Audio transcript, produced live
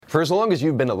For as long as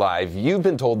you've been alive, you've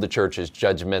been told the church is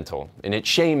judgmental, and it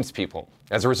shames people.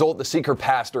 As a result, the seeker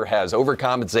pastor has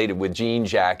overcompensated with jean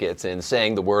jackets and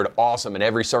saying the word awesome in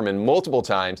every sermon multiple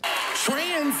times.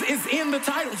 Trans is in the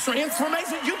title.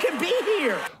 Transformation, you can be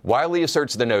here. While he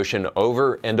asserts the notion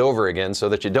over and over again so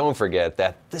that you don't forget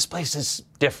that this place is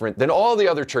different than all the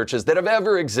other churches that have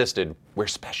ever existed. We're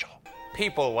special.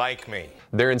 People like me.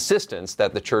 Their insistence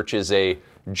that the church is a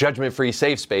judgment-free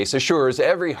safe space assures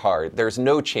every heart there's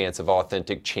no chance of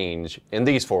authentic change in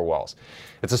these four walls.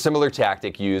 It's a similar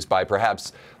tactic used by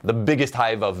perhaps the biggest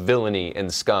hive of villainy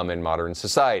and scum in modern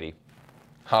society,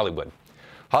 Hollywood.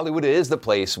 Hollywood is the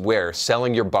place where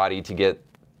selling your body to get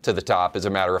to the top is a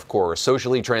matter of course.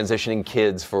 Socially transitioning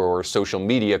kids for social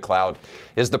media clout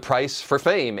is the price for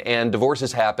fame, and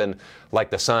divorces happen like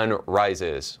the sun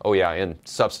rises. Oh yeah, and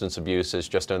substance abuse is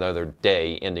just another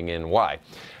day ending in Y.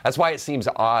 That's why it seems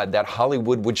odd that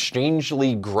Hollywood would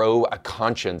strangely grow a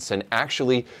conscience and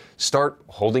actually start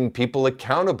holding people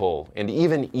accountable and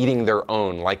even eating their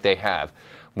own like they have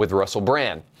with Russell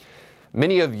Brand.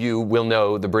 Many of you will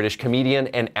know the British comedian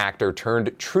and actor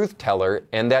turned truth teller,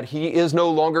 and that he is no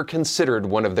longer considered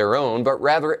one of their own, but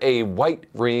rather a white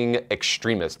ring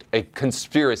extremist, a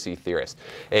conspiracy theorist,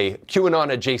 a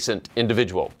QAnon adjacent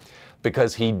individual,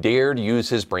 because he dared use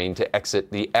his brain to exit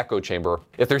the echo chamber.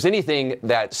 If there's anything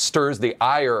that stirs the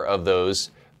ire of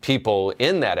those people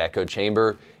in that echo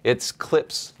chamber, it's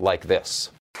clips like this.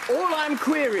 All I'm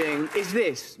querying is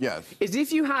this. Yes. Is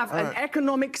if you have an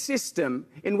economic system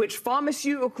in which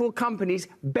pharmaceutical companies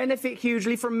benefit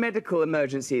hugely from medical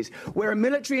emergencies, where a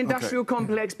military-industrial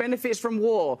complex benefits from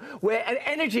war, where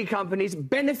energy companies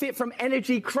benefit from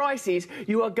energy crises,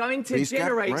 you are going to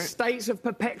generate states of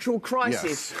perpetual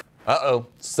crisis. Yes. Uh-oh,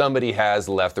 somebody has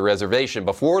left the reservation.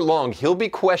 Before long, he'll be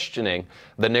questioning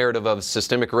the narrative of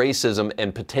systemic racism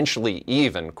and potentially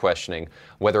even questioning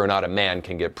whether or not a man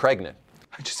can get pregnant.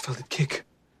 I just felt a kick.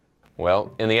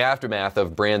 Well, in the aftermath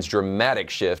of Brand's dramatic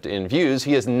shift in views,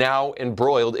 he is now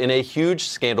embroiled in a huge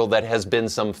scandal that has been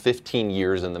some 15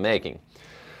 years in the making.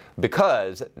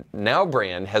 Because now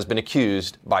Brand has been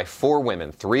accused by 4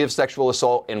 women, 3 of sexual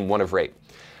assault and 1 of rape.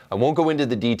 I won't go into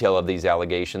the detail of these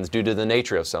allegations due to the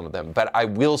nature of some of them, but I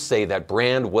will say that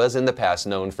Brand was in the past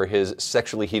known for his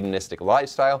sexually hedonistic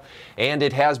lifestyle, and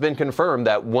it has been confirmed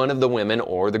that one of the women,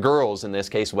 or the girls in this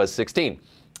case, was 16.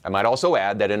 I might also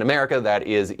add that in America that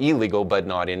is illegal, but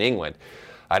not in England.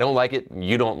 I don't like it,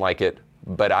 you don't like it,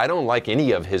 but I don't like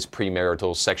any of his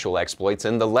premarital sexual exploits,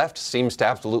 and the left seems to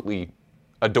absolutely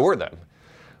adore them,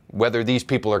 whether these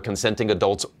people are consenting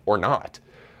adults or not.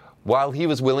 While he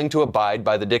was willing to abide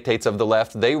by the dictates of the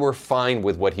left, they were fine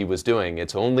with what he was doing.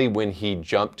 It's only when he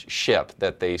jumped ship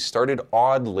that they started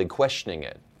oddly questioning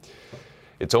it.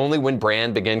 It's only when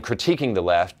Brand began critiquing the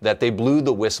left that they blew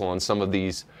the whistle on some of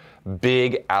these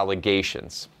big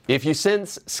allegations. If you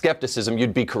sense skepticism,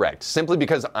 you'd be correct, simply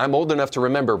because I'm old enough to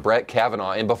remember Brett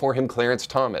Kavanaugh and before him Clarence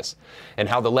Thomas, and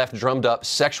how the left drummed up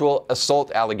sexual assault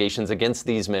allegations against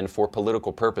these men for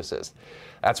political purposes.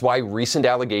 That's why recent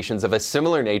allegations of a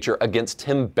similar nature against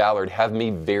Tim Ballard have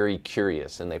me very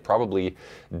curious, and they probably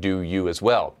do you as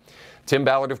well. Tim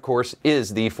Ballard, of course,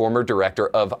 is the former director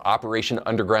of Operation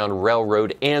Underground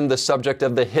Railroad and the subject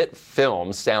of the hit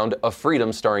film Sound of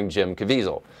Freedom starring Jim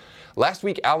Caviezel. Last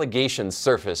week, allegations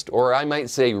surfaced, or I might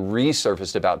say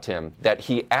resurfaced, about Tim, that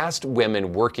he asked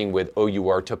women working with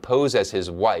OUR to pose as his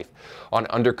wife on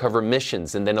undercover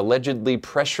missions and then allegedly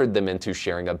pressured them into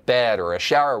sharing a bed or a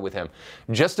shower with him,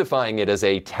 justifying it as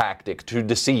a tactic to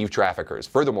deceive traffickers.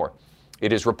 Furthermore,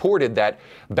 it is reported that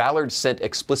Ballard sent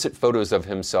explicit photos of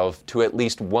himself to at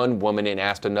least one woman and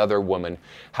asked another woman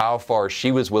how far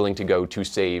she was willing to go to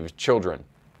save children.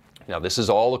 Now, this is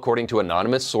all according to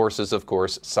anonymous sources, of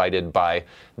course, cited by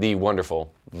the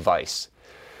wonderful Vice.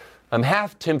 I'm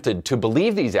half tempted to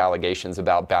believe these allegations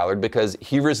about Ballard because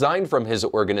he resigned from his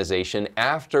organization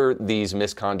after these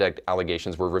misconduct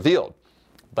allegations were revealed.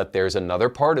 But there's another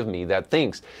part of me that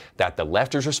thinks that the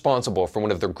left is responsible for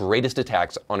one of the greatest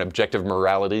attacks on objective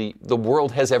morality the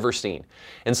world has ever seen.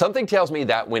 And something tells me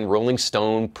that when Rolling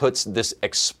Stone puts this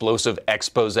explosive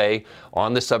expose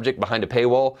on the subject behind a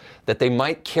paywall, that they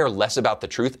might care less about the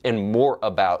truth and more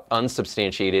about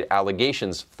unsubstantiated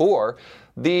allegations for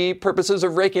the purposes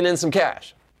of raking in some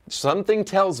cash. Something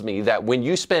tells me that when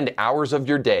you spend hours of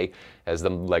your day, as the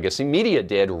legacy media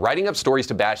did, writing up stories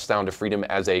to bash Sound of Freedom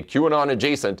as a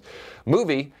QAnon-adjacent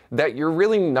movie, that you're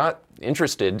really not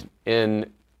interested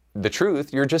in the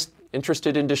truth. You're just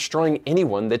interested in destroying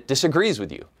anyone that disagrees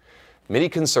with you. Many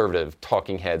conservative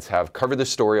talking heads have covered the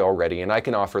story already, and I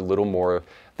can offer little more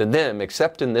than them,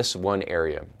 except in this one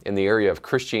area, in the area of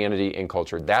Christianity and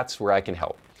culture. That's where I can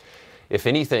help. If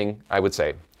anything, I would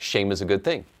say shame is a good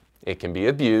thing. It can be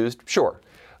abused, sure,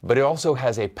 but it also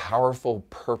has a powerful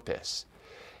purpose.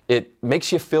 It makes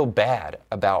you feel bad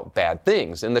about bad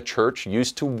things, and the church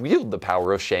used to wield the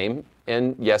power of shame,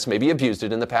 and yes, maybe abused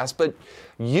it in the past, but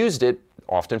used it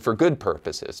often for good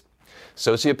purposes.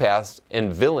 Sociopaths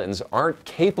and villains aren't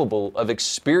capable of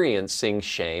experiencing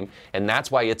shame, and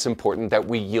that's why it's important that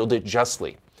we yield it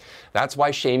justly. That's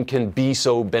why shame can be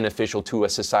so beneficial to a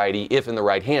society if in the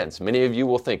right hands. Many of you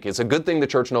will think it's a good thing the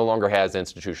church no longer has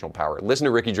institutional power. Listen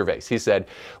to Ricky Gervais. He said,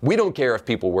 "We don't care if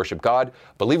people worship God.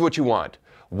 Believe what you want.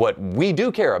 What we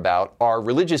do care about are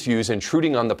religious views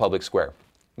intruding on the public square."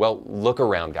 Well, look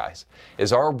around, guys.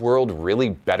 Is our world really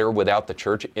better without the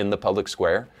church in the public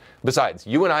square? Besides,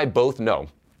 you and I both know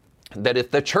that if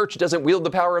the church doesn't wield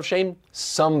the power of shame,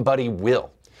 somebody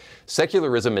will.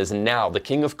 Secularism is now the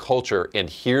king of culture, and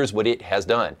here's what it has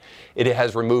done. It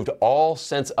has removed all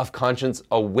sense of conscience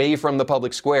away from the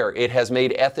public square. It has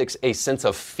made ethics a sense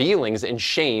of feelings and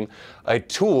shame a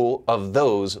tool of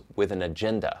those with an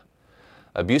agenda.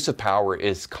 Abuse of power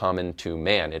is common to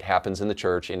man. It happens in the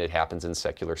church and it happens in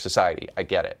secular society. I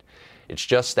get it. It's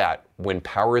just that when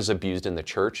power is abused in the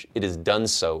church, it is done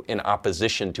so in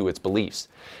opposition to its beliefs.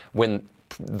 When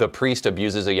the priest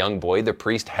abuses a young boy, the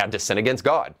priest had to sin against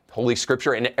God, Holy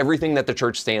Scripture, and everything that the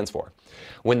church stands for.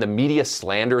 When the media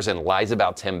slanders and lies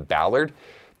about Tim Ballard,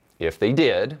 if they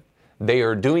did, they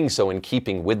are doing so in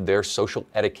keeping with their social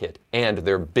etiquette and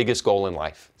their biggest goal in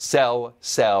life. Sell,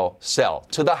 sell, sell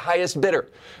to the highest bidder.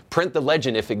 Print the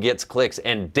legend if it gets clicks,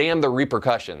 and damn the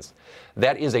repercussions.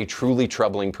 That is a truly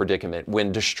troubling predicament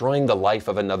when destroying the life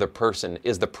of another person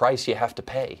is the price you have to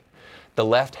pay. The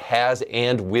left has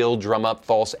and will drum up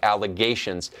false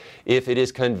allegations if it is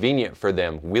convenient for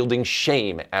them, wielding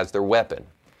shame as their weapon.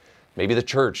 Maybe the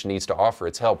church needs to offer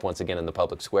its help once again in the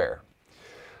public square.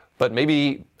 But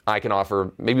maybe I can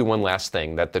offer one last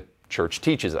thing that the church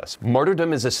teaches us.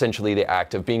 Martyrdom is essentially the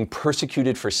act of being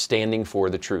persecuted for standing for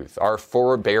the truth. Our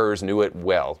forebears knew it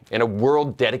well. In a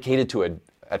world dedicated to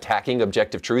attacking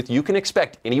objective truth, you can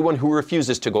expect anyone who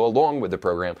refuses to go along with the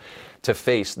program to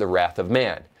face the wrath of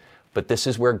man. But this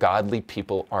is where godly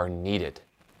people are needed.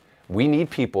 We need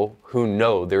people who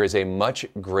know there is a much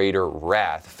greater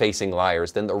wrath facing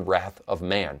liars than the wrath of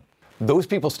man. Those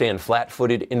people stand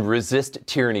flat-footed and resist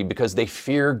tyranny because they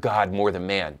fear God more than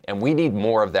man, and we need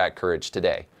more of that courage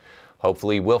today.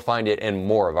 Hopefully, we'll find it in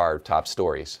more of our top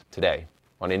stories today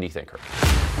on Indie Thinker.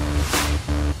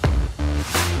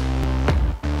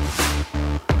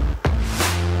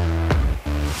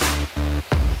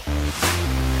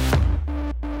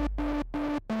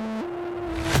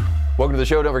 Welcome to the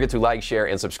show. Don't forget to like, share,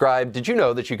 and subscribe. Did you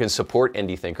know that you can support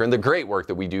Indie Thinker and the great work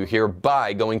that we do here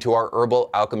by going to our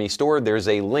Herbal Alchemy store? There's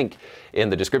a link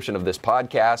in the description of this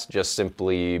podcast, just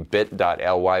simply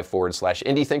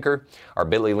bit.ly/Indie Thinker. Our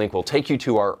bit.ly link will take you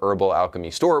to our Herbal Alchemy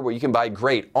store where you can buy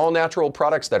great all-natural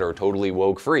products that are totally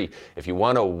woke-free. If you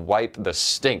want to wipe the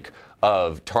stink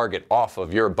of Target off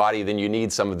of your body, then you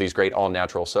need some of these great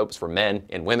all-natural soaps for men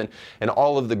and women, and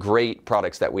all of the great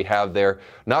products that we have there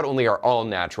not only are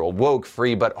all-natural,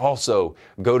 woke-free, but also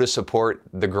go to support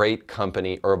the great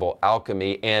company Herbal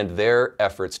Alchemy and their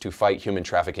efforts to fight human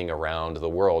trafficking around the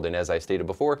world. And as I stated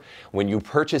before, when you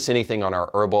purchase anything on our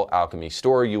Herbal Alchemy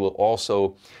store, you will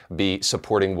also be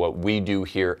supporting what we do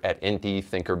here at Indie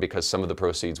Thinker because some of the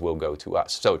proceeds will go to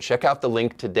us. So check out the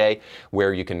link today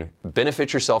where you can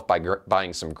benefit yourself by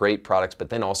buying some great products, but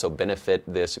then also benefit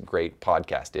this great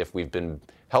podcast. If we've been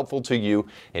helpful to you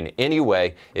in any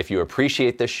way, if you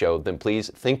appreciate this show, then please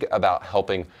think about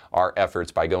helping our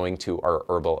efforts by going to our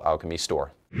Herbal Alchemy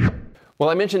store. Well,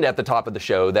 I mentioned at the top of the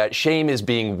show that shame is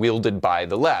being wielded by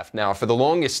the left. Now, for the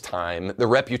longest time, the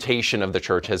reputation of the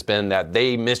church has been that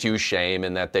they misuse shame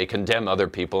and that they condemn other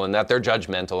people and that they're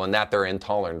judgmental and that they're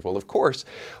intolerant. Well, of course,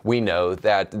 we know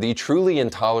that the truly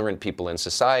intolerant people in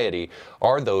society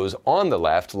are those on the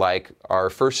left, like our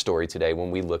first story today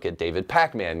when we look at David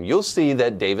Pac-Man. You'll see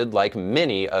that David, like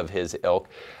many of his ilk,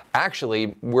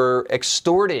 actually were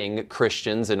extorting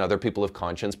Christians and other people of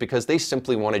conscience because they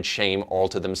simply wanted shame all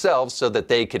to themselves so that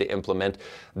they could implement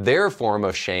their form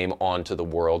of shame onto the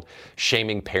world,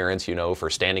 shaming parents, for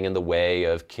standing in the way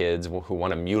of kids who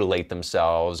want to mutilate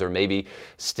themselves, or maybe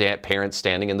parents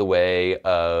standing in the way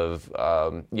of,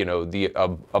 the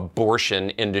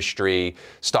abortion industry,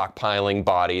 stockpiling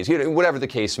bodies, whatever the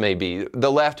case may be. The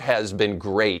left has been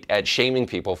great at shaming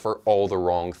people for all the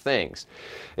wrong things.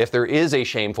 If there is a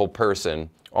shameful person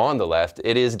on the left,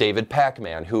 it is David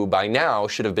Pac-Man, who by now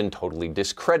should have been totally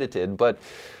discredited, but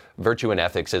virtue and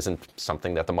ethics isn't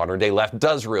something that the modern day left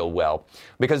does real well.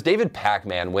 Because David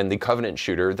Pacman, when the Covenant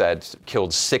shooter that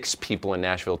killed 6 people in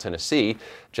Nashville, Tennessee,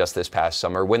 just this past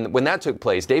summer, when that took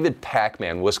place, David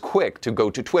Pacman was quick to go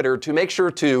to Twitter to make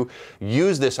sure to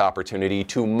use this opportunity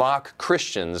to mock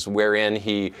Christians, wherein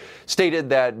he stated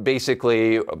that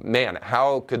basically, man,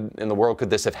 how in the world could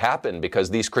this have happened? Because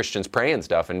these Christians pray and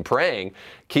stuff, and praying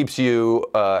keeps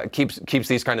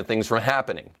these kind of things from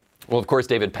happening. Well, of course,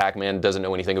 David Pacman doesn't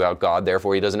know anything about God,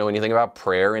 therefore he doesn't know anything about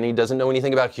prayer, and he doesn't know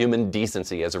anything about human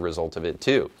decency as a result of it,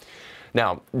 too.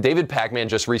 Now, David Pacman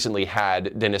just recently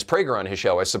had Dennis Prager on his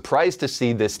show. I was surprised to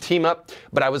see this team up,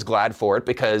 but I was glad for it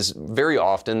because very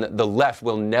often the left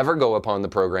will never go upon the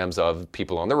programs of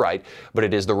people on the right, but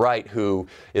it is the right who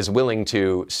is willing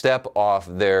to step off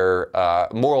their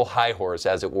moral high horse,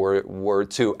 as it were,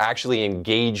 to actually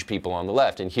engage people on the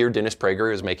left. And here Dennis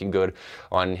Prager is making good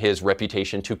on his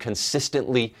reputation to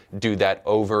consistently do that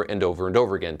over and over and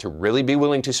over again, to really be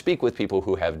willing to speak with people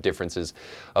who have differences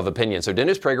of opinion. So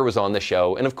Dennis Prager was on the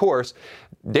show, and of course,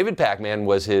 David Pacman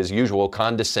was his usual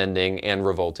condescending and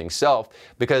revolting self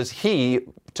because he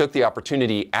took the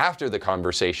opportunity after the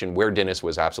conversation where Dennis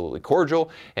was absolutely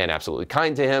cordial and absolutely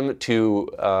kind to him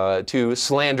to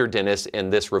slander Dennis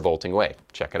in this revolting way.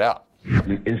 Check it out.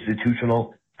 An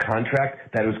institutional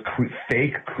contract that was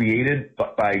created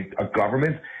by a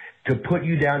government. To put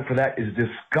you down for that is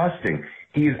disgusting.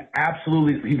 He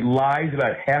lies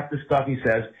about half the stuff he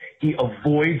says. He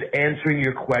avoids answering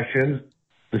your questions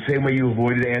the same way you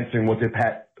avoided answering what did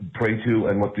Pat pray to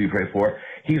and what do you pray for.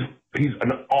 He's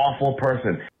an awful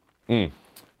person.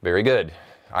 Very good.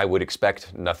 I would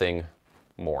expect nothing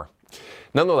more.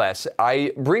 Nonetheless,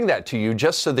 I bring that to you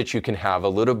just so that you can have a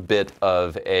little bit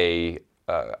of a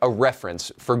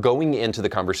reference for going into the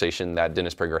conversation that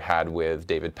Dennis Prager had with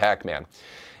David Pacman.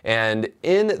 And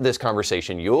in this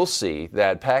conversation, you'll see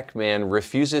that Pacman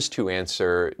refuses to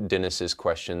answer Dennis's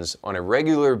questions on a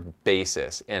regular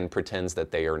basis and pretends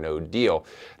that they are no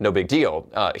big deal.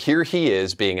 Here he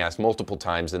is being asked multiple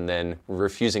times and then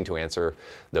refusing to answer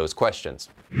those questions.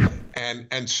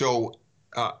 And so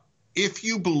if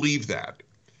you believe that,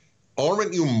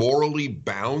 aren't you morally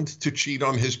bound to cheat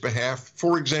on his behalf?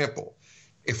 For example,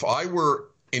 if I were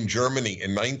in Germany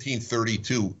in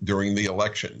 1932 during the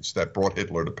elections that brought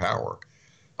Hitler to power,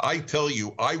 I tell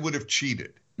you, I would have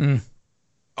cheated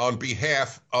on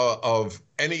behalf of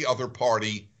any other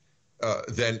party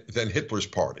than Hitler's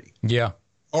party. Yeah.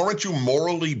 Aren't you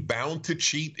morally bound to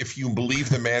cheat if you believe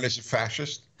the man is a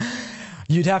fascist?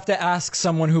 You'd have to ask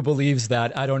someone who believes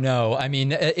that. I don't know. I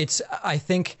mean, I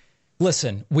think,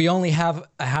 listen, we only have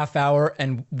a half hour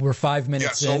and we're 5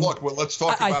 minutes in. Yeah, so look, well, let's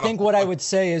talk about I think what I would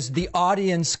say is the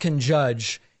audience can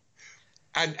judge.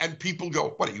 And people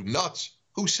go, what are you, nuts?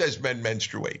 Who says men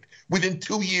menstruate? Within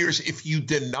 2 years, if you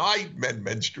denied men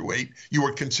menstruate, you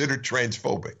were considered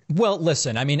transphobic. Well,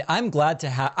 listen, I mean, I'm glad to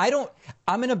have,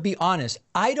 I'm going to be honest.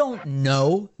 I don't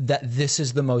know that this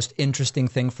is the most interesting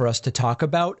thing for us to talk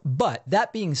about. But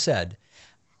that being said,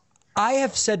 I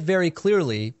have said very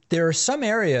clearly, there are some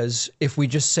areas, if we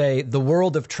just say the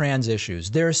world of trans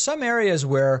issues, there are some areas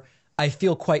where I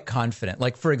feel quite confident.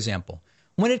 Like, for example,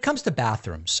 when it comes to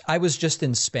bathrooms, I was just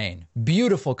in Spain.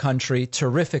 Beautiful country,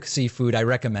 terrific seafood. I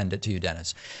recommend it to you,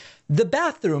 Dennis. The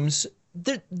bathrooms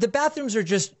are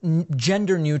just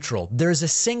gender neutral. There's a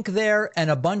sink there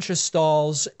and a bunch of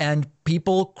stalls, and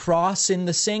people cross in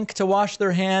the sink to wash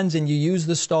their hands, and you use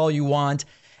the stall you want.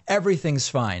 Everything's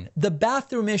fine. The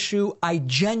bathroom issue, I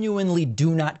genuinely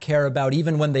do not care about,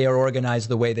 even when they are organized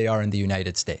the way they are in the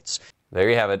United States. There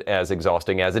you have it. As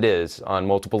exhausting as it is, on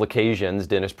multiple occasions,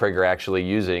 Dennis Prager actually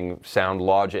using sound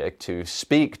logic to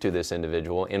speak to this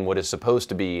individual in what is supposed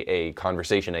to be a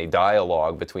conversation, a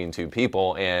dialogue between two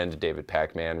people, and David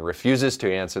Pacman refuses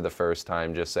to answer the first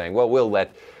time, just saying, well, we'll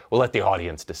let the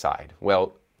audience decide.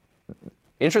 Well,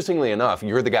 interestingly enough,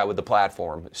 you're the guy with the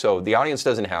platform, so the audience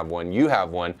doesn't have one. You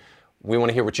have one. We want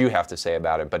to hear what you have to say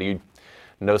about it, but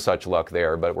no such luck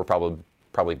there, but we're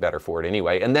probably better for it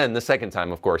anyway. And then the second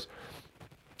time, of course,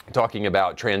 talking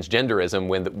about transgenderism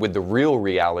with the real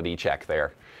reality check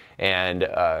there. And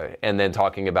then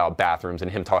talking about bathrooms and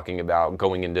him talking about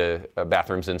going into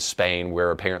bathrooms in Spain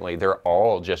where apparently they're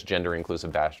all just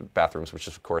gender-inclusive bathrooms, which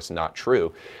is, of course, not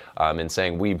true. And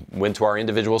saying we went to our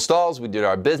individual stalls, we did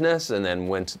our business, and then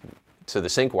went to the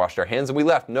sink, washed our hands, and we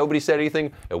left. Nobody said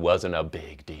anything. It wasn't a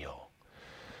big deal.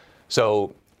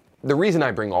 So the reason I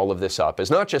bring all of this up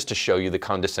is not just to show you the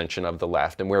condescension of the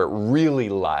left and where it really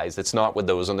lies. It's not with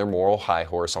those on their moral high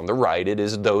horse on the right. It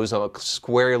is those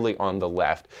squarely on the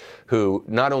left who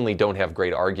not only don't have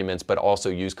great arguments, but also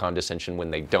use condescension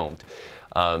when they don't.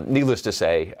 Needless to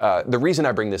say, the reason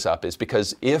I bring this up is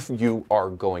because if you are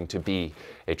going to be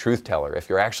a truth teller, if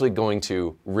you're actually going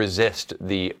to resist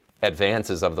the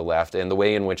advances of the left and the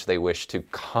way in which they wish to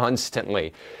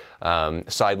constantly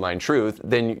sideline truth,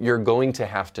 then you're going to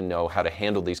have to know how to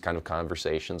handle these kind of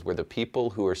conversations where the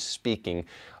people who are speaking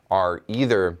are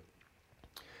either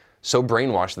so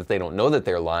brainwashed that they don't know that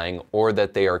they're lying, or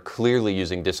that they are clearly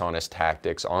using dishonest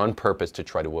tactics on purpose to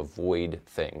try to avoid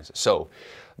things. So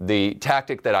the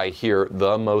tactic that I hear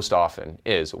the most often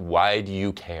is, why do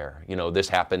you care? You know, this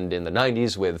happened in the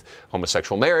 90s with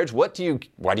homosexual marriage. Why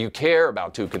do you care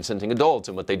about two consenting adults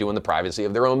and what they do in the privacy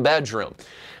of their own bedroom?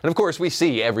 And of course, we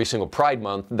see every single Pride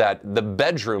Month that the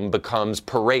bedroom becomes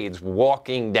parades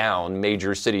walking down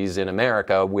major cities in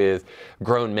America with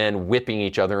grown men whipping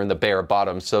each other in the bare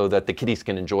bottom so that the kiddies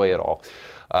can enjoy it all.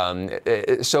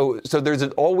 So there's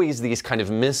always these kind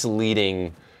of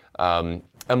misleading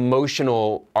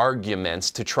emotional arguments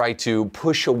to try to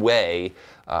push away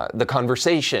the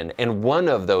conversation. And one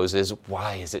of those is,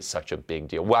 why is it such a big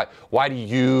deal? Why do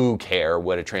you care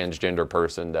what a transgender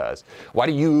person does? Why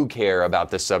do you care about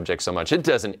this subject so much? It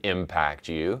doesn't impact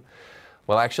you.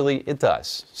 Well, actually, it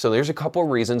does. So there's a couple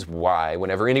reasons why,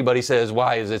 whenever anybody says,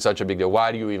 why is it such a big deal?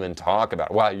 Why do you even talk about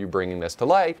it? Why are you bringing this to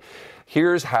light?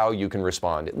 Here's how you can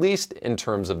respond, at least in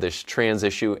terms of this trans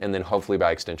issue, and then hopefully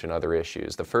by extension other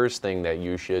issues. The first thing that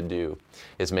you should do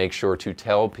is make sure to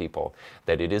tell people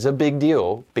that it is a big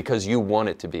deal because you want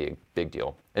it to be a big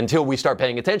deal. Until we start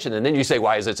paying attention, and then you say,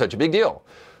 why is it such a big deal?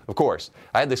 Of course,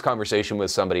 I had this conversation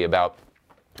with somebody about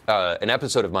an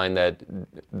episode of mine that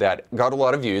got a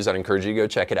lot of views. I'd encourage you to go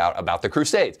check it out, about the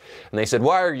Crusades. And they said,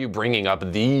 why are you bringing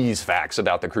up these facts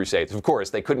about the Crusades? Of course,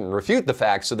 they couldn't refute the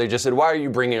facts, so they just said, why are you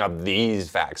bringing up these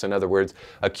facts? In other words,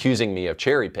 accusing me of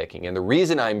cherry picking. And the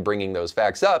reason I'm bringing those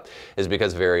facts up is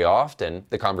because very often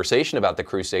the conversation about the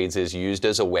Crusades is used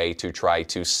as a way to try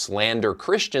to slander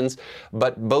Christians,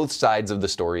 but both sides of the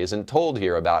story isn't told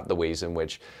here about the ways in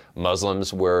which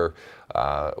Muslims were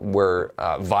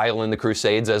vile in the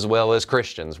Crusades as well as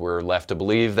Christians. We're left to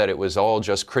believe that it was all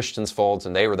just Christians' faults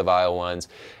and they were the vile ones.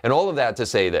 And all of that to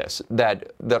say this,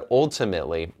 that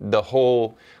ultimately the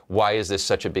whole why is this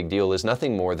such a big deal is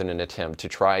nothing more than an attempt to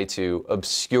try to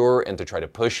obscure and to try to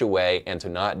push away and to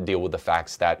not deal with the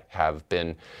facts that have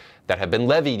been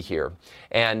levied here.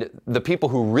 And the people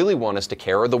who really want us to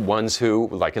care are the ones who,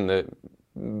 like in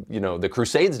the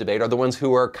Crusades debate, are the ones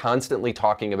who are constantly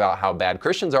talking about how bad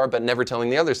Christians are, but never telling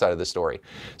the other side of the story.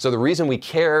 So the reason we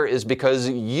care is because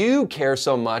you care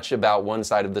so much about one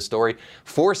side of the story,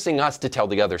 forcing us to tell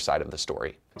the other side of the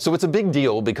story. So it's a big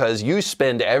deal because you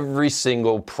spend every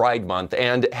single Pride Month,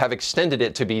 and have extended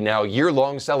it to be now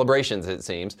year-long celebrations, it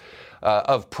seems,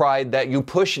 of pride, that you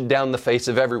push down the face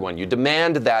of everyone. You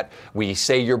demand that we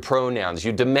say your pronouns.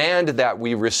 You demand that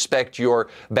we respect your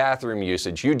bathroom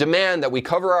usage. You demand that we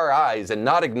cover our eyes and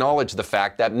not acknowledge the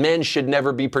fact that men should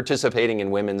never be participating in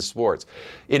women's sports.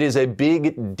 It is a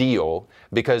big deal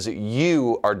because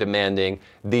you are demanding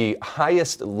the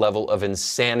highest level of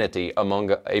insanity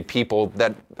among a people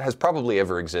that has probably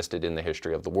ever existed in the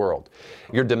history of the world.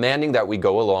 You're demanding that we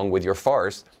go along with your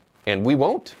farce, and we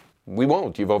won't. We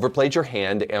won't. You've overplayed your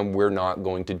hand, and we're not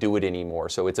going to do it anymore.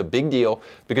 So it's a big deal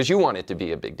because you want it to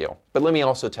be a big deal. But let me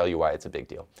also tell you why it's a big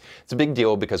deal. It's a big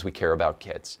deal because we care about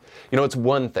kids. You know, it's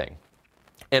one thing,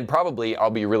 and probably, I'll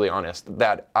be really honest,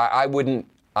 that I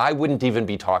wouldn't even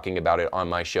be talking about it on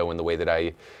my show in the way that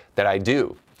I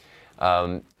do.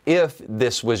 If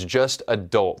this was just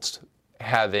adults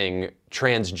having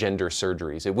transgender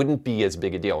surgeries, it wouldn't be as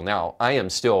big a deal. Now, I am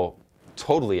still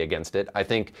totally against it. I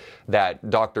think that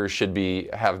doctors should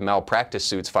have malpractice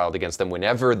suits filed against them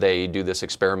whenever they do this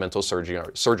experimental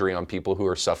surgery on people who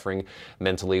are suffering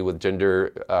mentally with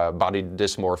gender body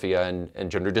dysmorphia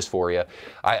and gender dysphoria.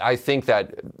 I think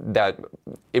that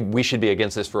we should be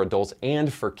against this for adults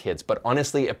and for kids. But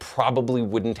honestly, it probably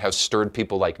wouldn't have stirred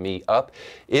people like me up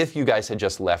if you guys had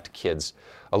just left kids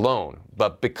alone.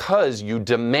 But because you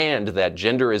demand that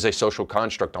gender is a social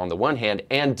construct on the one hand,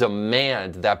 and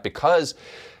demand that because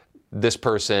this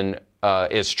person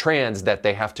is trans, that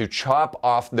they have to chop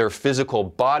off their physical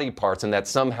body parts, and that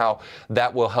somehow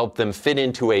that will help them fit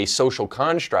into a social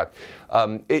construct,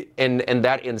 and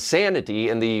that insanity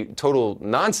and the total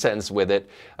nonsense with it,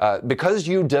 because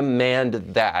you demand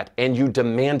that, and you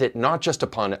demand it not just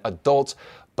upon adults,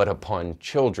 but upon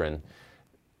children,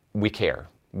 we care.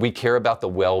 We care about the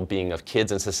well-being of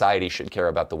kids, and society should care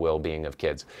about the well-being of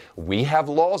kids. We have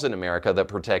laws in America that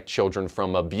protect children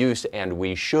from abuse, and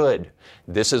we should.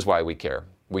 This is why we care.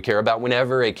 We care about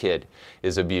whenever a kid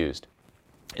is abused.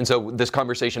 And so this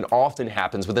conversation often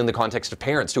happens within the context of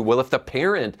parents too. Well, if the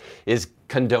parent is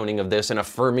condoning of this and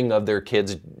affirming of their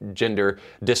kids' gender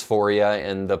dysphoria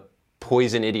and the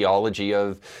poison ideology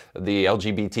of the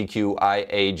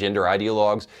LGBTQIA gender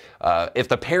ideologues, if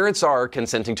the parents are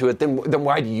consenting to it, then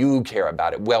why do you care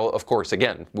about it? Well, of course,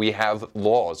 again, we have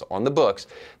laws on the books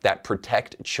that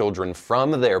protect children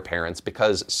from their parents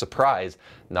because, surprise,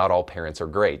 not all parents are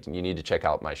great. You need to check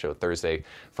out my show Thursday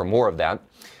for more of that.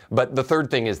 But the third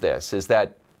thing is this, is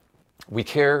that we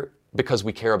care because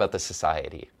we care about the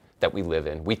society that we live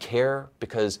in. We care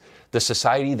because the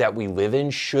society that we live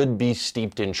in should be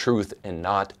steeped in truth and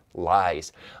not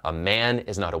lies. A man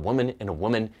is not a woman, and a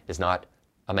woman is not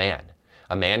a man.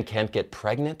 A man can't get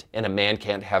pregnant, and a man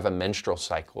can't have a menstrual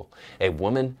cycle. A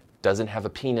woman doesn't have a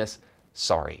penis.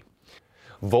 Sorry.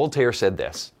 Voltaire said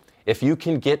this, if you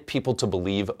can get people to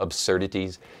believe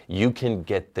absurdities, you can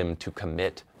get them to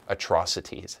commit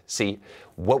atrocities. See,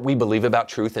 what we believe about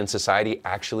truth in society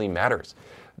actually matters.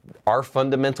 Our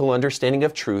fundamental understanding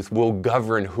of truth will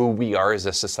govern who we are as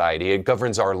a society. It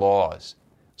governs our laws.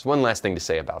 There's one last thing to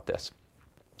say about this.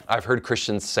 I've heard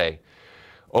Christians say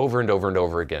over and over and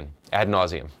over again, ad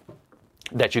nauseum,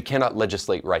 that you cannot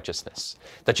legislate righteousness,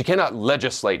 that you cannot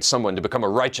legislate someone to become a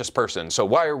righteous person. So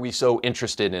why are we so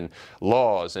interested in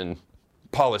laws and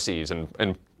policies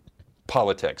and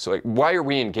politics? So why are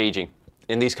we engaging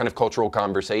in these kind of cultural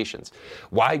conversations?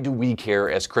 Why do we care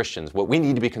as Christians? What we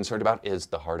need to be concerned about is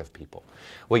the heart of people.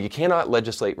 Well, you cannot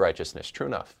legislate righteousness, true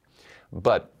enough.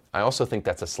 But I also think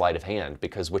that's a sleight of hand,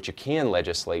 because what you can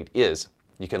legislate is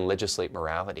you can legislate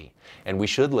morality. And we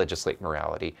should legislate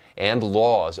morality. And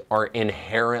laws are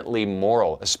inherently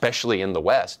moral, especially in the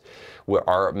West,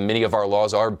 where many of our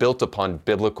laws are built upon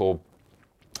biblical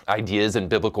ideas and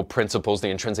biblical principles, the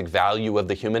intrinsic value of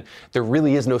the human. There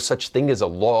really is no such thing as a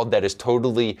law that is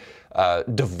totally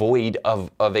devoid of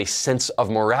a sense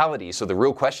of morality. So the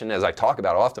real question, as I talk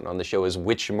about often on the show, is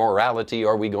which morality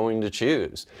are we going to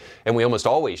choose? And we almost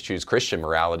always choose Christian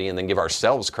morality and then give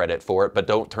ourselves credit for it, but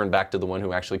don't turn back to the one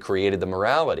who actually created the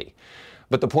morality.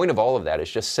 But the point of all of that is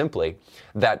just simply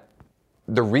that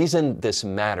the reason this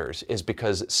matters is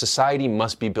because society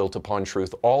must be built upon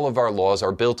truth. All of our laws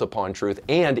are built upon truth,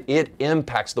 and it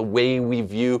impacts the way we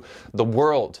view the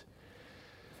world.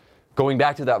 Going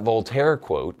back to that Voltaire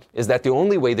quote, is that the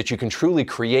only way that you can truly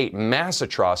create mass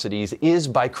atrocities is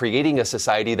by creating a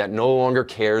society that no longer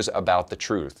cares about the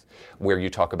truth, where you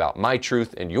talk about my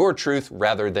truth and your truth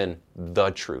rather than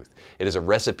the truth. It is a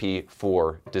recipe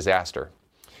for disaster.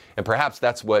 And perhaps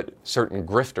that's what certain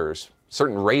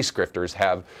race grifters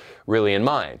have really in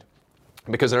mind.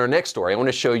 Because in our next story, I want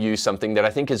to show you something that I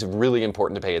think is really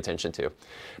important to pay attention to.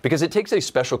 Because it takes a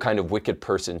special kind of wicked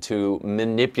person to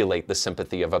manipulate the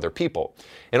sympathy of other people.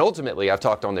 And ultimately, I've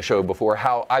talked on the show before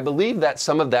how I believe that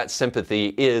some of that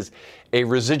sympathy is a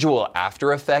residual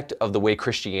after effect of the way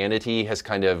Christianity has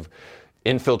kind of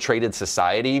infiltrated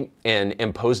society and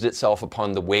imposed itself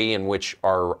upon the way in which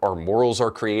our morals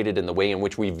are created and the way in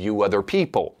which we view other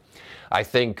people. I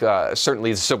think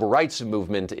certainly the civil rights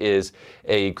movement is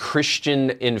a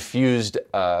Christian-infused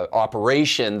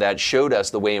operation that showed us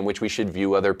the way in which we should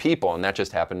view other people, and that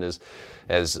just happened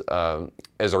as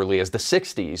early as the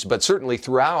 60s. But certainly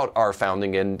throughout our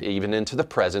founding and even into the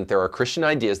present, there are Christian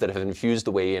ideas that have infused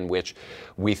the way in which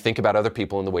we think about other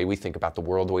people and the way we think about the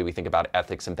world, the way we think about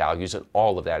ethics and values and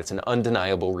all of that. It's an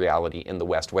undeniable reality in the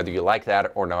West. Whether you like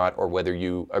that or not, or whether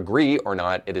you agree or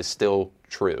not, it is still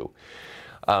true.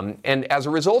 And as a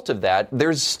result of that,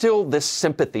 there's still this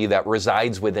sympathy that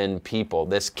resides within people,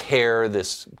 this care,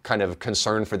 this kind of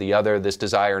concern for the other, this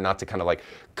desire not to kind of like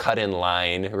cut in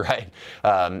line, right?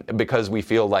 Because we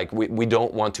feel like we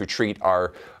don't want to treat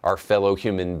our fellow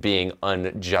human being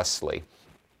unjustly.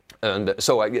 And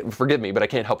so, forgive me, but I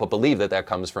can't help but believe that that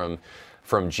comes from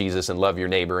Jesus and love your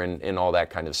neighbor and all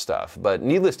that kind of stuff. But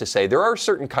needless to say, there are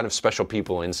certain kind of special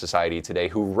people in society today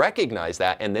who recognize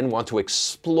that and then want to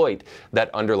exploit that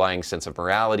underlying sense of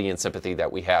morality and sympathy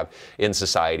that we have in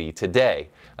society today.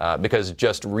 Because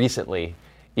just recently,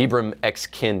 Ibram X.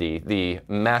 Kendi, the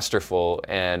masterful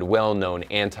and well-known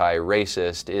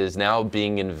anti-racist, is now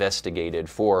being investigated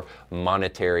for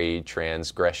monetary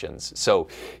transgressions. So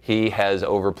he has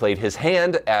overplayed his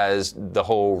hand, as the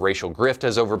whole racial grift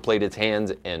has overplayed its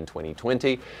hands in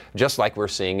 2020, just like we're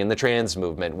seeing in the trans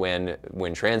movement.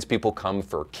 When trans people come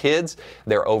for kids,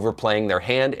 they're overplaying their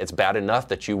hand. It's bad enough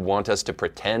that you want us to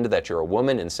pretend that you're a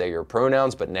woman and say your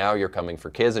pronouns, but now you're coming for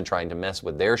kids and trying to mess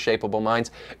with their shapeable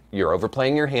minds. You're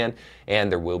overplaying your your hand,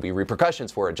 and there will be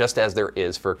repercussions for it, just as there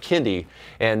is for Kendi.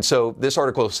 And so this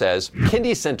article says,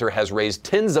 Kendi Center has raised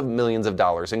tens of millions of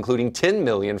dollars, including $10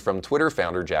 million from Twitter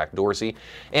founder Jack Dorsey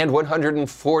and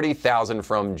 $140,000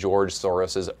 from George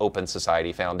Soros's Open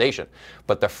Society Foundation.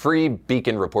 But the Free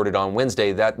Beacon reported on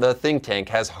Wednesday that the think tank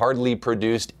has hardly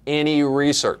produced any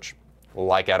research,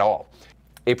 like at all.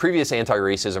 A previous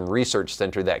anti-racism research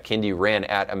center that Kendi ran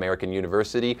at American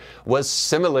University was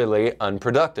similarly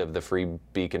unproductive, the Free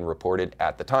Beacon reported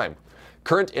at the time.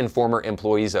 Current and former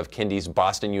employees of Kendi's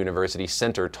Boston University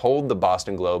Center told the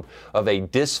Boston Globe of a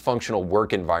dysfunctional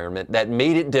work environment that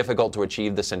made it difficult to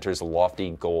achieve the center's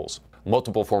lofty goals.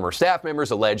 Multiple former staff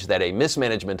members allege that a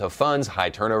mismanagement of funds,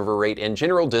 high turnover rate, and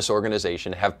general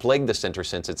disorganization have plagued the center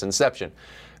since its inception,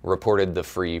 reported the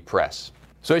Free Press.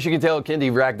 So as you can tell,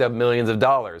 Kendi racked up millions of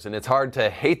dollars, and it's hard to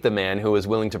hate the man who is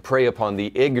willing to prey upon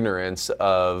the ignorance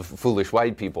of foolish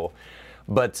white people.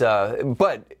 But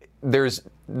there's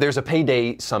a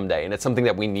payday someday, and it's something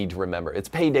that we need to remember. It's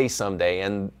payday someday,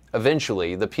 and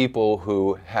eventually the people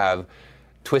who have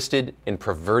twisted and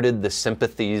perverted the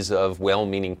sympathies of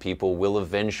well-meaning people will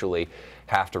eventually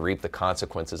have to reap the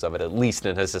consequences of it, at least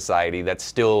in a society that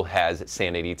still has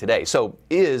sanity today. So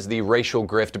is the racial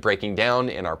grift breaking down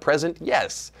in our present?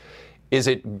 Yes. Is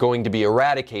it going to be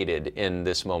eradicated in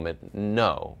this moment?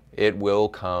 No. It will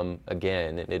come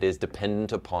again, and it is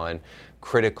dependent upon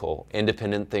critical,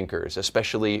 independent thinkers,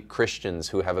 especially Christians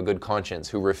who have a good conscience,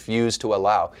 who refuse to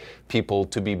allow people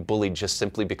to be bullied just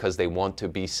simply because they want to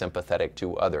be sympathetic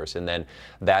to others, and then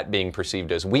that being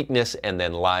perceived as weakness, and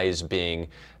then lies being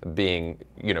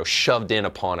shoved in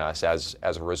upon us as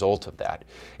a result of that.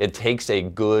 It takes a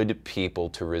good people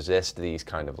to resist these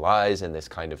kind of lies and this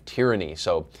kind of tyranny.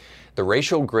 So the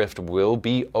racial grift will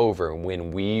be over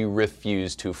when we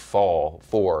refuse to fall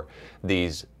for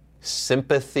these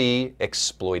sympathy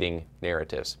exploiting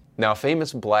narratives. Now,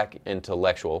 famous black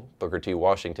intellectual Booker T.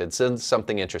 Washington said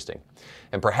something interesting,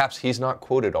 and perhaps he's not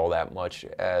quoted all that much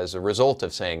as a result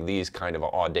of saying these kind of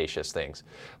audacious things.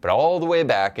 But all the way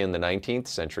back in the 19th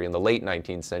century, in the late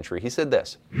 19th century, he said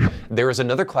this: "There is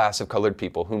another class of colored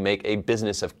people who make a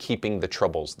business of keeping the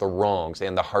troubles, the wrongs,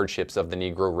 and the hardships of the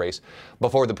Negro race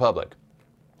before the public."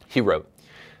 He wrote,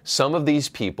 "Some of these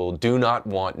people do not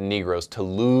want Negroes to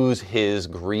lose his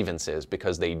grievances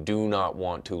because they do not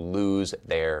want to lose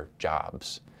their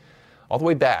jobs." All the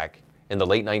way back in the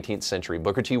late 19th century,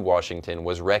 Booker T. Washington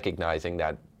was recognizing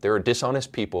that there are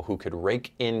dishonest people who could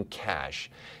rake in cash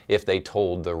if they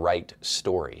told the right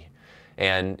story.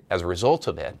 And as a result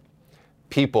of it,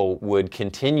 people would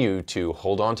continue to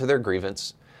hold on to their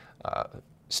grievance,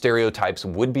 stereotypes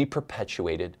would be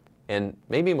perpetuated, and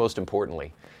maybe most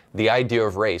importantly, the idea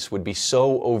of race would be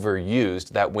so overused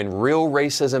that when real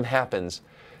racism happens,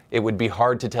 it would be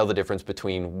hard to tell the difference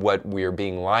between what we're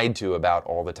being lied to about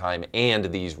all the time and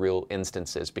these real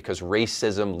instances, because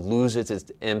racism loses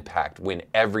its impact when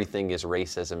everything is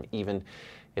racism, even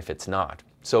if it's not.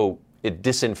 So it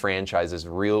disenfranchises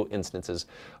real instances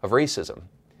of racism.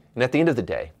 And at the end of the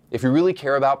day, if you really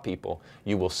care about people,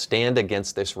 you will stand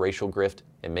against this racial grift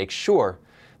and make sure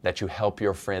that you help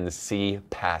your friends see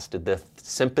past the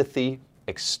sympathy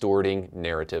extorting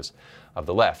narratives of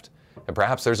the left. And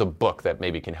perhaps there's a book that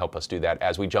maybe can help us do that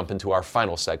as we jump into our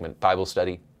final segment, Bible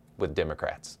Study with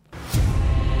Democrats.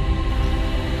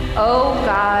 Oh,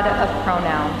 God of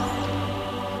pronouns.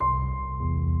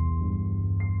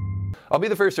 I'll be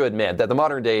the first to admit that the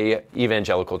modern-day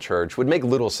evangelical church would make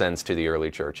little sense to the early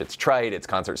church. Its trite, its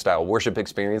concert-style worship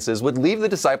experiences would leave the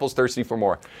disciples thirsty for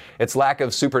more. Its lack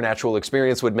of supernatural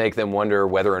experience would make them wonder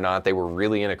whether or not they were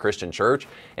really in a Christian church,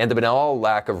 and the banal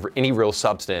lack of any real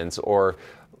substance or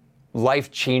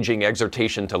life-changing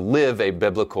exhortation to live a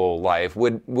biblical life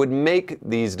would make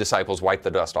these disciples wipe the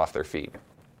dust off their feet.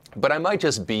 But I might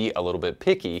just be a little bit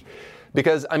picky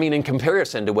because, in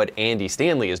comparison to what Andy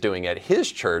Stanley is doing at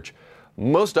his church,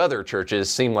 most other churches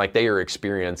seem like they are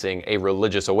experiencing a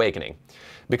religious awakening.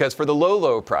 Because for the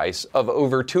low price of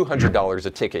over $200 a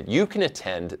ticket, you can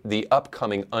attend the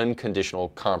upcoming Unconditional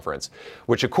Conference,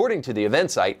 which according to the event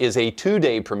site is a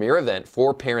 2-day premier event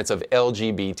for parents of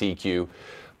LGBTQ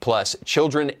plus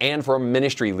children and for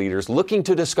ministry leaders looking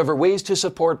to discover ways to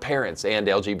support parents and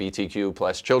LGBTQ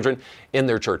plus children in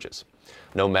their churches.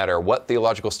 No matter what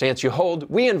theological stance you hold,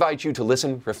 we invite you to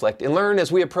listen, reflect, and learn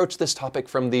as we approach this topic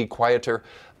from the quieter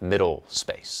middle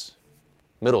space.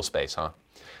 Middle space, huh?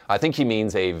 I think he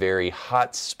means a very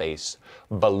hot space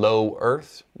below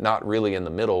Earth, not really in the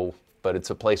middle but it's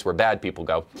a place where bad people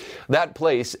go. That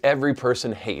place every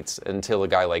person hates until a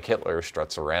guy like Hitler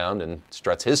struts around and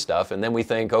struts his stuff, and then we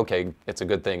think, okay, it's a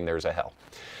good thing there's a hell.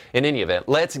 In any event,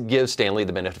 let's give Stanley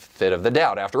the benefit of the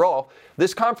doubt. After all,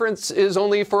 this conference is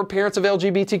only for parents of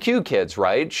LGBTQ kids,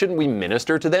 right? Shouldn't we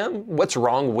minister to them? What's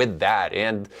wrong with that?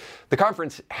 And the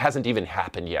conference hasn't even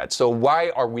happened yet, so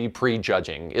why are we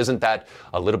prejudging? Isn't that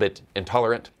a little bit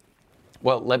intolerant?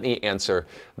 Well, let me answer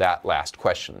that last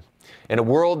question. In a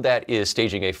world that is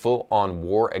staging a full-on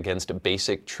war against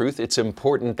basic truth, it's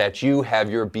important that you have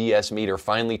your BS meter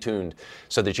finely tuned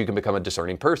so that you can become a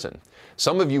discerning person.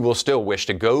 Some of you will still wish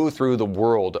to go through the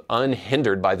world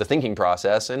unhindered by the thinking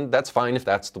process, and that's fine if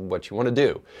that's what you want to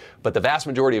do. But the vast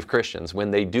majority of Christians,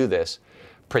 when they do this,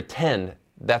 pretend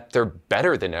that they're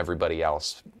better than everybody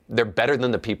else. They're better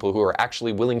than the people who are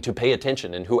actually willing to pay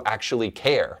attention and who actually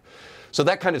care. So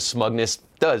that kind of smugness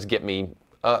does get me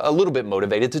a little bit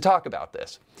motivated to talk about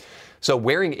this. So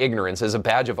wearing ignorance as a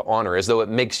badge of honor as though it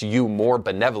makes you more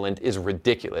benevolent is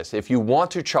ridiculous. If you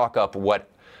want to chalk up what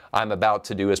I'm about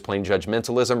to do as plain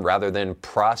judgmentalism rather than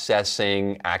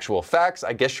processing actual facts,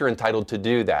 I guess you're entitled to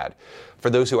do that.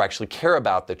 For those who actually care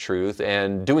about the truth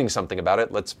and doing something about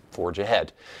it, let's forge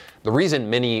ahead. The reason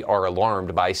many are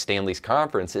alarmed by Stanley's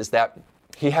conference is that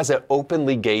he has an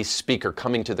openly gay speaker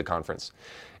coming to the conference,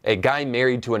 a guy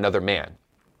married to another man.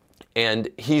 And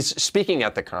he's speaking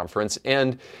at the conference,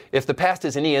 and if the past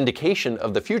is any indication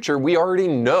of the future, we already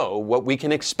know what we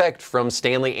can expect from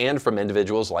Stanley and from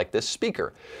individuals like this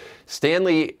speaker.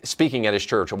 Stanley, speaking at his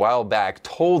church a while back,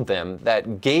 told them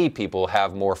that gay people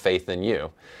have more faith than you,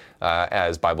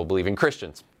 as Bible-believing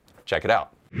Christians. Check it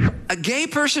out. A gay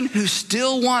person who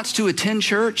still wants to attend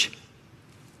church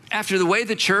after the way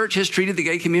the church has treated the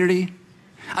gay community,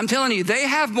 I'm telling you, they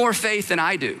have more faith than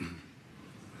I do.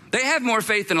 They have more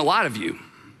faith than a lot of you.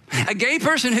 A gay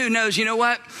person who knows, you know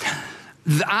what?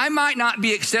 I might not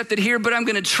be accepted here, but I'm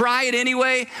going to try it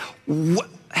anyway.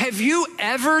 Have you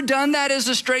ever done that as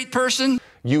a straight person?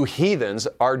 You heathens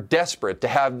are desperate to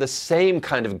have the same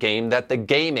kind of game that the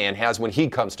gay man has when he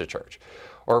comes to church.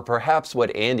 Or perhaps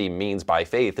what Andy means by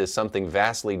faith is something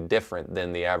vastly different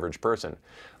than the average person.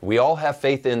 We all have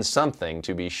faith in something,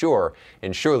 to be sure,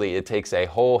 and surely it takes a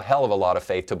whole hell of a lot of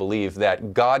faith to believe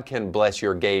that God can bless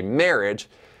your gay marriage.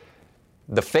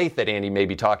 The faith that Andy may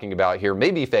be talking about here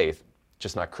may be faith,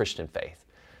 just not Christian faith.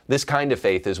 This kind of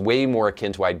faith is way more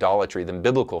akin to idolatry than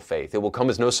biblical faith. It will come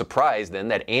as no surprise then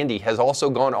that Andy has also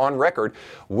gone on record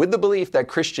with the belief that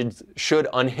Christians should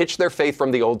unhitch their faith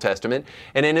from the Old Testament,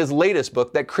 and in his latest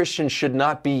book that Christians should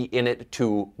not be in it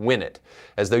to win it,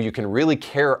 as though you can really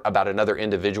care about another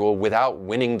individual without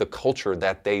winning the culture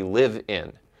that they live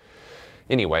in.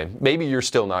 Anyway, maybe you're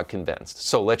still not convinced,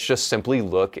 so let's just simply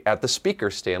look at the speaker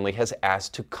Stanley has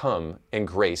asked to come and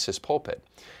grace his pulpit.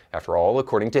 After all,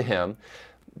 according to him,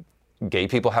 gay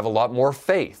people have a lot more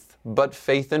faith, but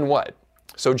faith in what?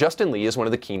 So Justin Lee is one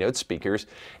of the keynote speakers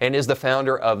and is the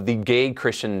founder of the Gay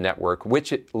Christian Network,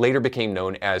 which later became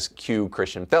known as Q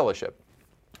Christian Fellowship.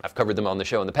 I've covered them on the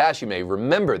show in the past. You may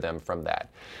remember them from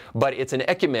that. But it's an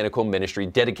ecumenical ministry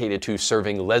dedicated to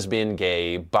serving lesbian,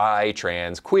 gay, bi,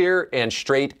 trans, queer, and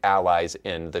straight allies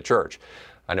in the church.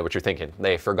 I know what you're thinking.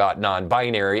 They forgot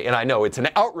non-binary, and I know it's an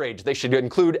outrage. They should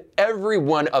include every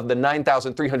one of the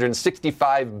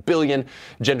 9,365 billion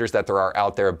genders that there are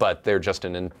out there, but they're just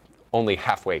an only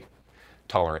halfway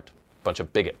tolerant bunch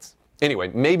of bigots. Anyway,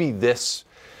 maybe this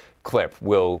clip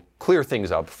will clear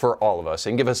things up for all of us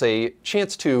and give us a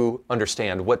chance to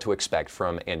understand what to expect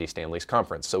from Andy Stanley's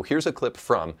conference. So here's a clip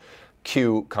from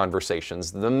Q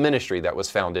Conversations, the ministry that was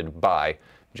founded by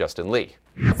Justin Lee.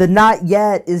 The not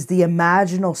yet is the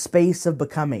imaginal space of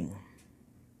becoming.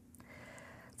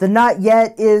 The not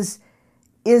yet is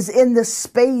in the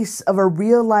space of a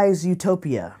realized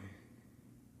utopia.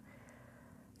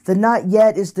 The not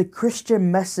yet is the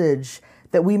Christian message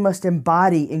that we must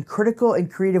embody in critical and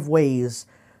creative ways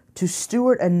to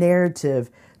steward a narrative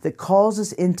that calls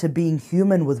us into being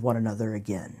human with one another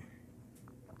again.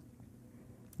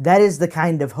 That is the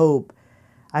kind of hope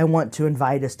I want to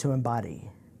invite us to embody.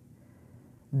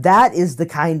 That is the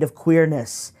kind of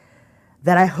queerness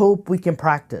that I hope we can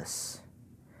practice.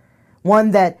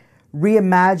 One that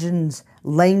reimagines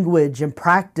language and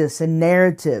practice and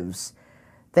narratives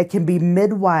that can be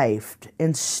midwifed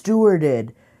and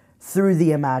stewarded through the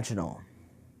imaginal.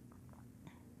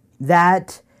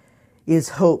 That is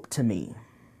hope to me.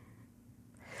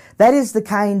 That is the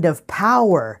kind of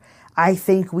power I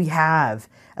think we have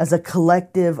as a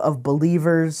collective of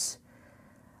believers,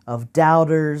 of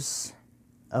doubters,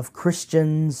 of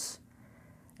Christians,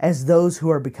 as those who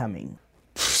are becoming.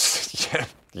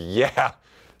 Yeah.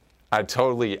 I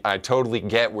totally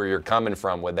get where you're coming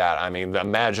from with that. I mean, the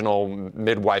imaginal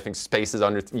midwifing spaces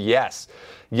under, yes,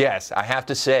 I have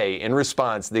to say, in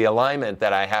response, the alignment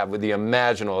that I have with the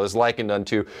imaginal is likened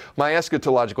unto my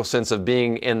eschatological sense of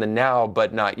being in the now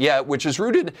but not yet, which is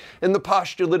rooted in the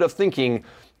postulate of thinking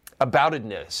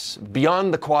aboutedness,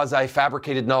 beyond the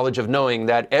quasi-fabricated knowledge of knowing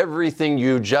that everything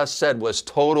you just said was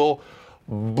total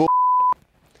bull.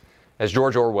 As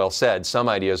George Orwell said, some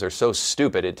ideas are so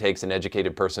stupid it takes an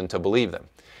educated person to believe them.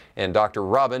 And Dr.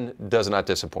 Robin does not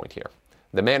disappoint here.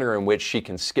 The manner in which she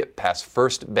can skip past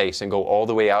first base and go all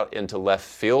the way out into left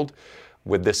field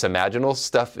with this imaginal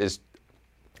stuff is,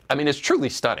 I mean, it's truly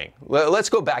stunning. Let's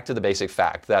go back to the basic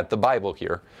fact that the Bible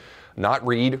here, not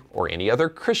Reed or any other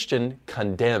Christian,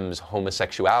 condemns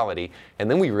homosexuality. And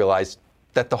then we realize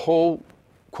that the whole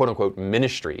quote-unquote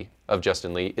ministry of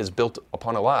Justin Lee is built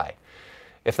upon a lie.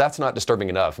 If that's not disturbing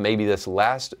enough, maybe this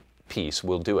last piece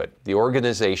will do it. The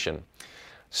organization,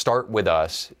 Start With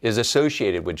Us, is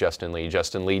associated with Justin Lee.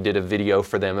 Justin Lee did a video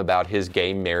for them about his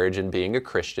gay marriage and being a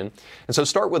Christian. And so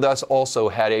Start With Us also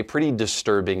had a pretty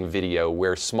disturbing video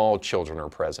where small children are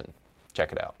present.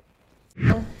 Check it out.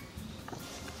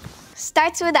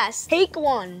 Starts with us. Take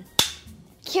one.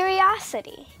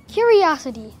 Curiosity.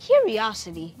 Curiosity.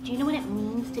 Curiosity. Do you know what it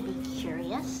means to be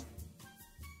curious?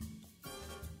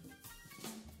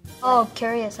 Oh,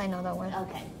 curious, I know that word.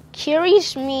 Okay.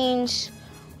 Curious means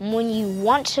when you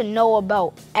want to know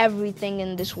about everything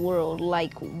in this world,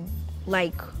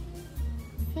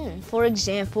 for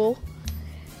example,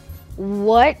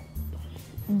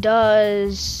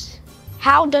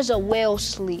 how does a whale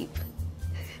sleep?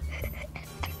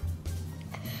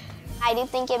 I do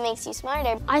think it makes you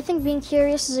smarter. I think being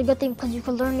curious is a good thing because you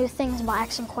can learn new things by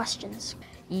asking questions.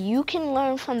 You can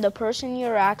learn from the person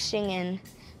you're asking, and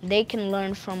they can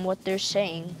learn from what they're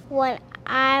saying. When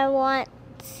I want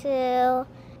to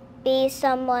be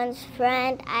someone's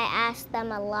friend, I ask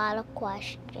them a lot of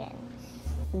questions.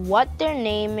 What their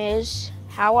name is,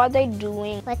 how are they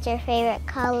doing? What's your favorite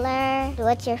color?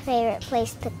 What's your favorite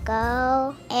place to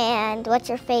go? And what's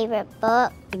your favorite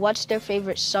book? What's their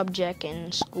favorite subject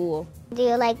in school? Do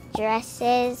you like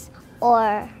dresses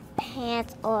or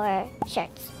pants or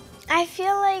shirts? I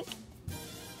feel like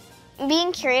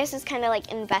being curious is kind of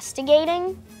like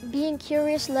investigating. Being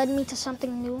curious led me to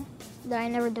something new that I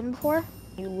never done before.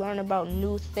 You learn about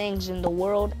new things in the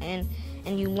world, and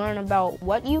you learn about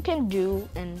what you can do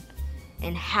and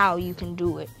how you can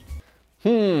do it.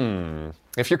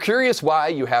 If you're curious why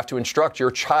you have to instruct your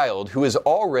child, who is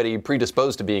already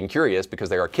predisposed to being curious because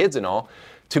they are kids and all,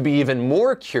 to be even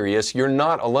more curious, you're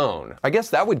not alone. I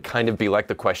guess that would kind of be like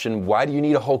the question, why do you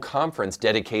need a whole conference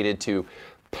dedicated to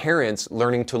parents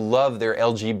learning to love their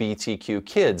LGBTQ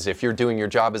kids? If you're doing your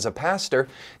job as a pastor,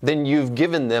 then you've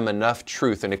given them enough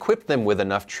truth and equipped them with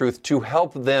enough truth to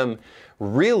help them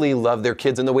really love their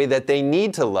kids in the way that they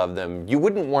need to love them. You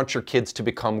wouldn't want your kids to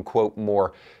become, quote,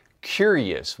 more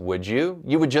curious, would you?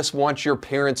 You would just want your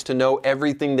parents to know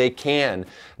everything they can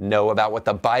know about what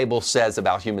the Bible says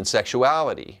about human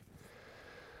sexuality.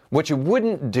 What you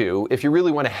wouldn't do if you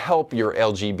really want to help your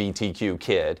LGBTQ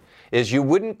kid is you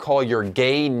wouldn't call your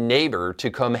gay neighbor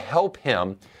to come help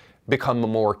him become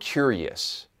more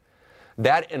curious.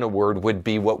 That, in a word, would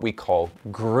be what we call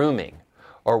grooming,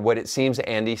 or what it seems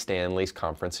Andy Stanley's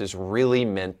conference is really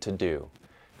meant to do,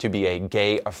 to be a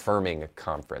gay-affirming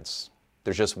conference.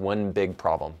 There's just one big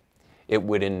problem. It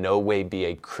would in no way be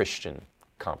a Christian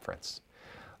conference.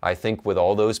 I think with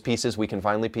all those pieces, we can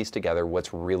finally piece together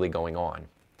what's really going on.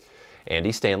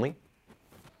 Andy Stanley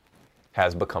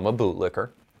has become a bootlicker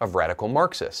of radical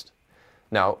Marxist.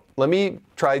 Now, let me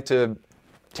try to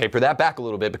taper that back a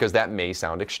little bit because that may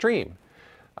sound extreme.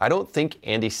 I don't think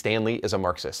Andy Stanley is a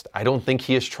Marxist. I don't think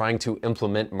he is trying to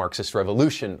implement Marxist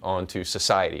revolution onto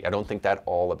society. I don't think that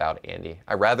all about Andy.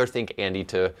 I rather think Andy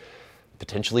to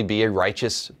potentially be a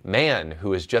righteous man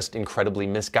who is just incredibly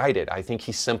misguided. I think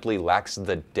he simply lacks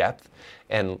the depth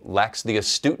and lacks the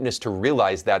astuteness to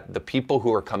realize that the people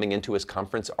who are coming into his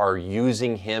conference are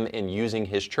using him and using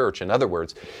his church. In other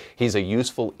words, he's a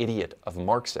useful idiot of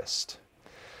Marxist.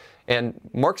 And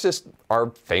Marxists are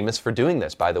famous for doing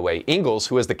this, by the way. Engels,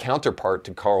 who is the counterpart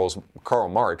to Karl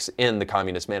Marx in the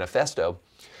Communist Manifesto,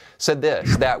 said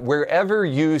this, that wherever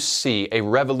you see a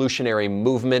revolutionary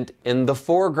movement, in the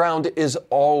foreground is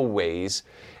always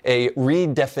a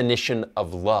redefinition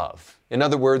of love. In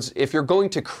other words, if you're going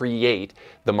to create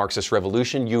the Marxist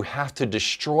revolution, you have to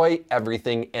destroy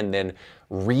everything and then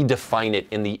redefine it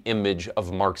in the image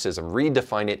of Marxism,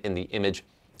 redefine it in the image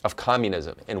of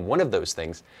communism. And one of those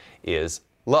things is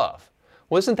love.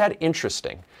 Well, isn't that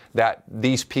interesting that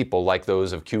these people, like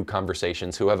those of Q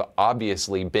Conversations, who have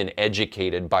obviously been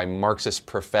educated by Marxist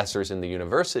professors in the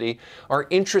university, are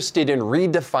interested in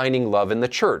redefining love in the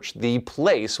church, the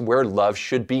place where love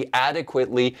should be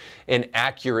adequately and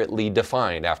accurately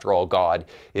defined. After all, God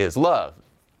is love.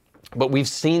 But we've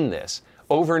seen this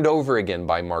over and over again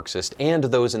by Marxists and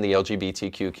those in the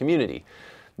LGBTQ community.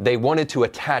 They wanted to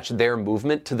attach their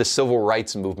movement to the civil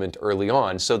rights movement early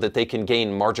on so that they can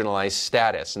gain marginalized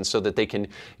status and so that they can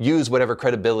use whatever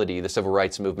credibility the civil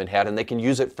rights movement had and they can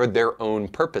use it for their own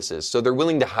purposes. So they're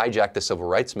willing to hijack the civil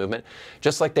rights movement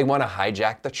just like they want to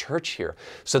hijack the church here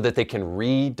so that they can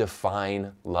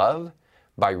redefine love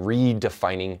by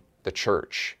redefining the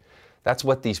church. That's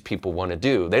what these people want to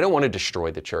do. They don't want to destroy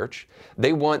the church.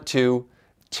 They want to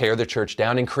tear the church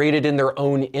down and create it in their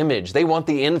own image. They want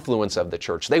the influence of the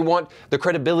church. They want the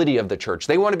credibility of the church.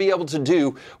 They want to be able to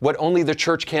do what only the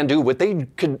church can do, what they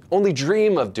could only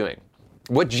dream of doing.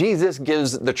 What Jesus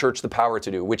gives the church the power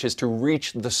to do, which is to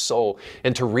reach the soul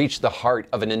and to reach the heart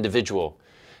of an individual.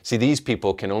 See, these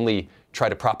people can only try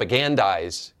to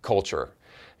propagandize culture.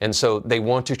 And so they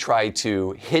want to try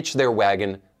to hitch their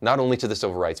wagon not only to the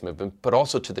civil rights movement, but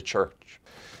also to the church.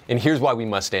 And here's why we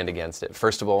must stand against it.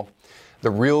 First of all, the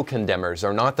real condemners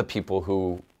are not the people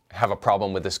who have a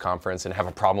problem with this conference and have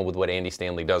a problem with what Andy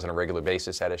Stanley does on a regular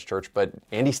basis at his church, but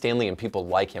Andy Stanley and people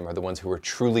like him are the ones who are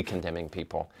truly condemning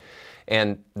people.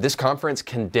 And this conference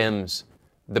condemns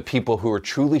the people who are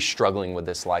truly struggling with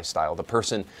this lifestyle, the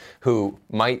person who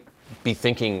might be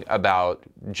thinking about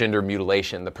gender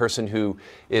mutilation, the person who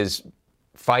is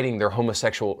fighting their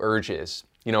homosexual urges.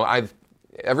 You know,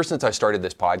 ever since I started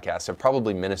this podcast, I've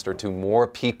probably ministered to more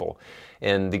people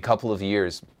in the couple of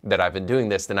years that I've been doing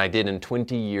this than I did in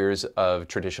 20 years of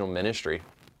traditional ministry.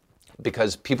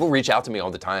 Because people reach out to me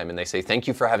all the time and they say, thank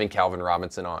you for having Calvin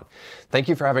Robinson on. Thank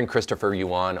you for having Christopher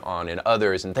Yuan on and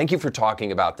others. And thank you for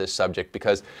talking about this subject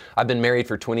because I've been married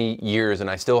for 20 years and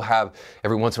I still have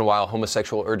every once in a while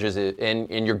homosexual urges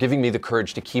and you're giving me the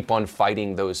courage to keep on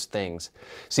fighting those things.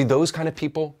 See, those kind of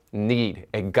people need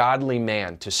a godly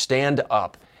man to stand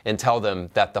up and tell them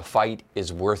that the fight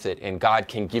is worth it and God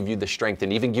can give you the strength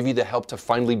and even give you the help to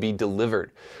finally be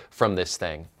delivered from this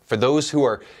thing. For those who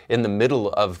are in the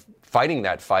middle of fighting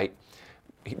that fight,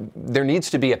 there needs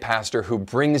to be a pastor who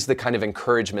brings the kind of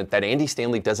encouragement that Andy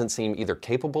Stanley doesn't seem either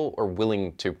capable or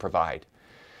willing to provide.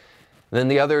 Then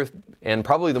the other, and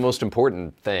probably the most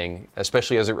important thing,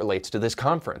 especially as it relates to this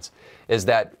conference, is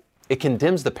that it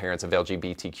condemns the parents of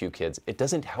LGBTQ kids. It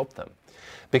doesn't help them.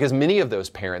 Because many of those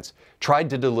parents tried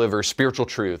to deliver spiritual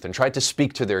truth and tried to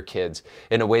speak to their kids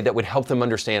in a way that would help them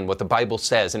understand what the Bible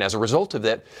says. And as a result of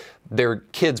that, their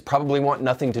kids probably want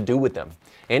nothing to do with them.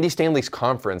 Andy Stanley's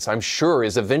conference, I'm sure,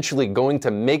 is eventually going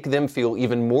to make them feel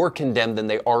even more condemned than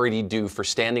they already do for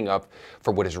standing up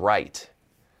for what is right.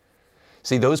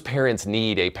 See, those parents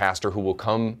need a pastor who will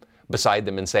come beside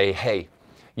them and say, hey,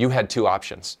 you had two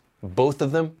options. Both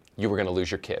of them, you were going to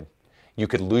lose your kid. You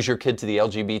could lose your kid to the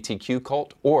LGBTQ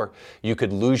cult, or you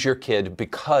could lose your kid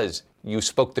because you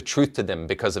spoke the truth to them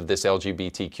because of this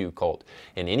LGBTQ cult.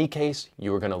 In any case,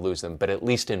 you were going to lose them. But at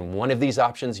least in one of these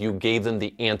options, you gave them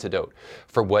the antidote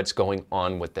for what's going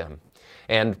on with them.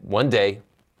 And one day,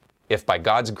 if by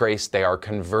God's grace they are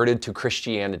converted to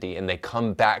Christianity and they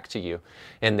come back to you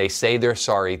and they say they're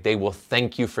sorry, they will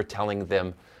thank you for telling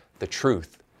them the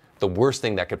truth. The worst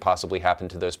thing that could possibly happen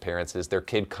to those parents is their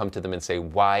kid come to them and say,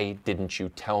 why didn't you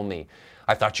tell me?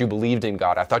 I thought you believed in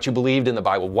God. I thought you believed in the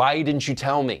Bible. Why didn't you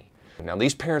tell me? Now,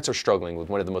 these parents are struggling with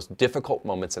one of the most difficult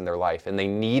moments in their life, and they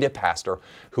need a pastor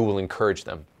who will encourage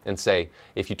them and say,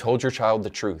 if you told your child the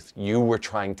truth, you were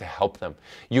trying to help them.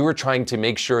 You were trying to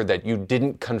make sure that you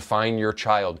didn't confine your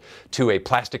child to a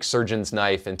plastic surgeon's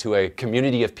knife and to a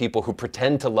community of people who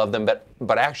pretend to love them,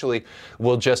 but actually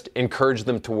will just encourage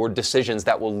them toward decisions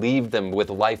that will leave them with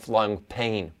lifelong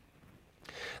pain,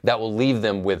 that will leave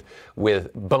them with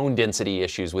bone density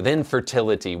issues, with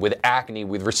infertility, with acne,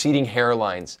 with receding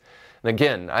hairlines. And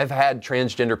again, I've had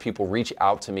transgender people reach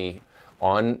out to me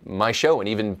on my show, and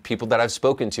even people that I've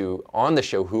spoken to on the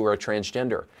show who are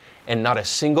transgender, and not a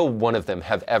single one of them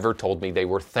have ever told me they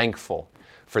were thankful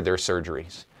for their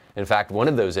surgeries. In fact, one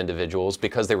of those individuals,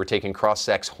 because they were taking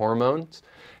cross-sex hormones,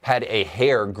 had a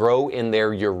hair grow in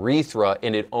their urethra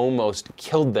and it almost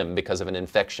killed them because of an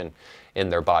infection in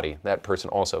their body. That person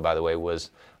also, by the way,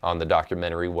 was on the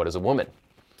documentary, What is a Woman?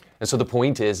 And so the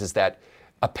point is that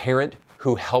a parent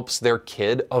who helps their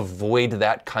kid avoid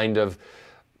that kind of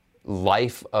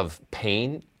life of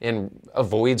pain and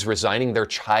avoids resigning their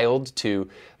child to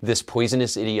this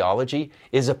poisonous ideology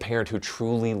is a parent who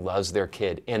truly loves their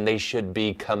kid, and they should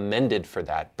be commended for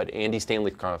that. But Andy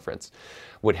Stanley's conference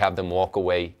would have them walk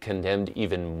away condemned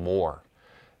even more,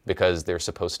 because they're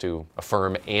supposed to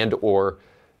affirm and or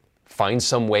find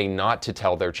some way not to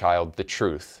tell their child the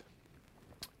truth.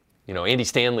 You know, Andy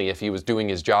Stanley, if he was doing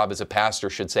his job as a pastor,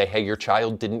 should say, hey, your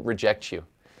child didn't reject you.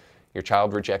 Your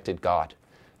child rejected God.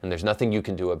 And there's nothing you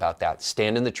can do about that.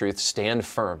 Stand in the truth, stand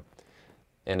firm,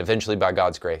 and eventually, by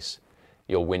God's grace,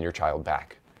 you'll win your child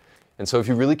back. And so if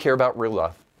you really care about real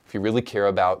love, if you really care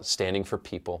about standing for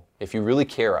people, if you really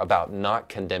care about not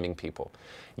condemning people,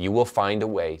 you will find a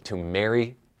way to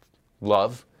marry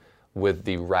love with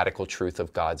the radical truth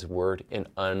of God's word and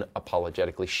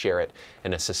unapologetically share it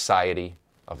in a society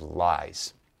of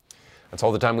lies. That's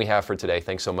all the time we have for today.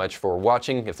 Thanks so much for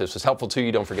watching. If this was helpful to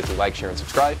you, don't forget to like, share, and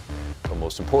subscribe. But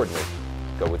most importantly,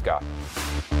 go with God.